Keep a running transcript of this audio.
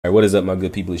Alright, what is up, my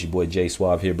good people? It's your boy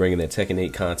XxSuaveexX here, bringing that Tekken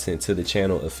 8 content to the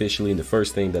channel officially. And the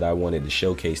first thing that I wanted to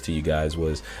showcase to you guys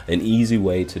was an easy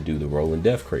way to do the rolling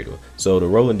death cradle. So the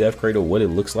rolling death cradle, what it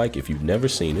looks like if you've never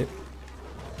seen it,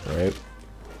 right?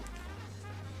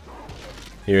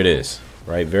 Here it is,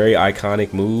 right? Very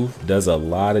iconic move, does a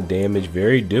lot of damage,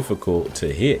 very difficult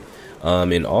to hit.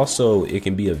 And also it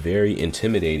can be a very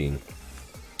intimidating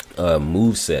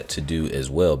move set to do as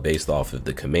well, based off of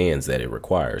the commands that it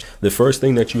requires. The first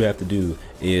thing that you have to do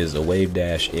is a wave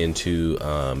dash into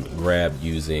grab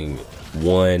using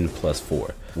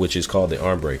 1+4, which is called the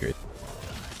arm breaker.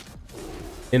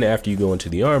 And after you go into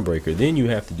the arm breaker, then you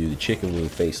have to do the chicken wing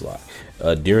face lock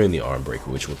during the arm breaker,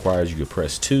 which requires you to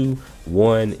press 2,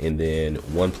 1, and then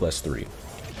 1+3.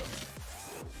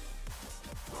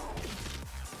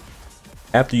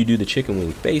 After you do the chicken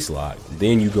wing face lock,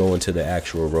 then you go into the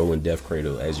actual rolling death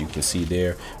cradle, as you can see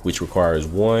there, which requires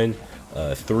 1,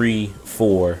 3,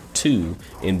 4, 2,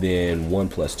 and then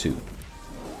 1+2.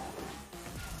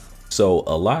 So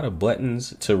a lot of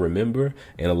buttons to remember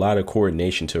and a lot of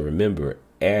coordination to remember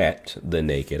at the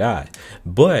naked eye.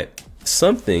 But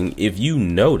something, if you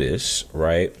notice,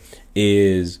 right,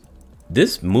 is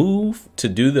this move to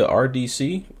do the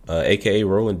RDC, aka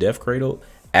rolling death cradle,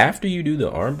 after you do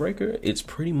the arm breaker, it's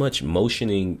pretty much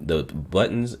motioning the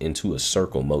buttons into a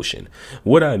circle motion.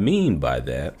 What I mean by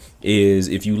that is,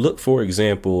 if you look, for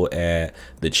example, at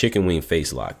the chicken wing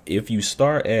face lock, if you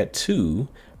start at 2,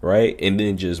 right, and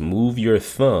then just move your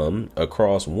thumb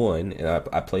across 1, and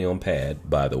I play on pad,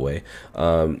 by the way,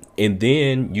 and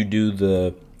then you do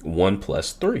the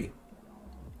 1+3.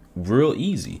 Real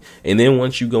easy. And then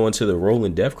once you go into the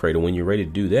rolling death cradle, when you're ready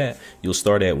to do that, you'll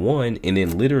start at 1 and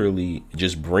then literally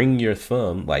just bring your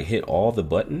thumb, like hit all the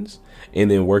buttons,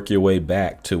 and then work your way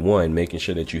back to 1, making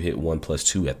sure that you hit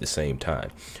 1+2 at the same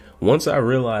time. Once I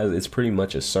realized it's pretty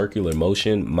much a circular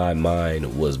motion, my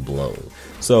mind was blown.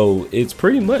 So it's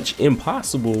pretty much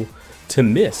impossible to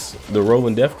miss the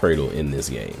rolling death cradle in this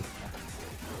game.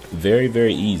 Very,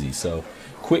 very easy. So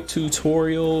quick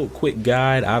tutorial, quick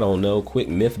guide, I don't know, quick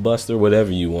myth buster,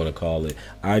 whatever you want to call it.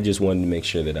 I just wanted to make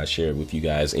sure that I shared with you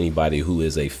guys, anybody who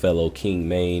is a fellow King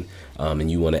main, and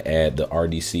you want to add the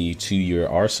RDC to your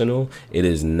arsenal, it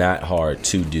is not hard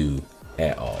to do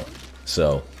at all.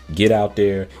 So get out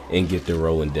there and get the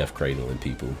rolling death cradle in,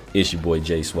 people. It's your boy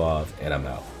XxSuaveexX, and I'm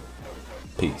out.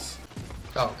 Peace.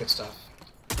 Oh, good stuff.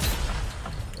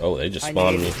 Oh, they just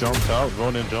spawned me. Jumped out,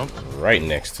 run and jump. Right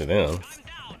next to them.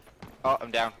 Oh,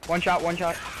 I'm down. One shot, one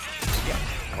shot. Yeah.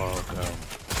 Oh,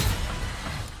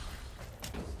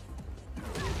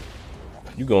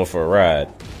 damn. You going for a ride.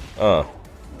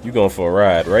 You going for a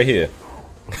ride right here.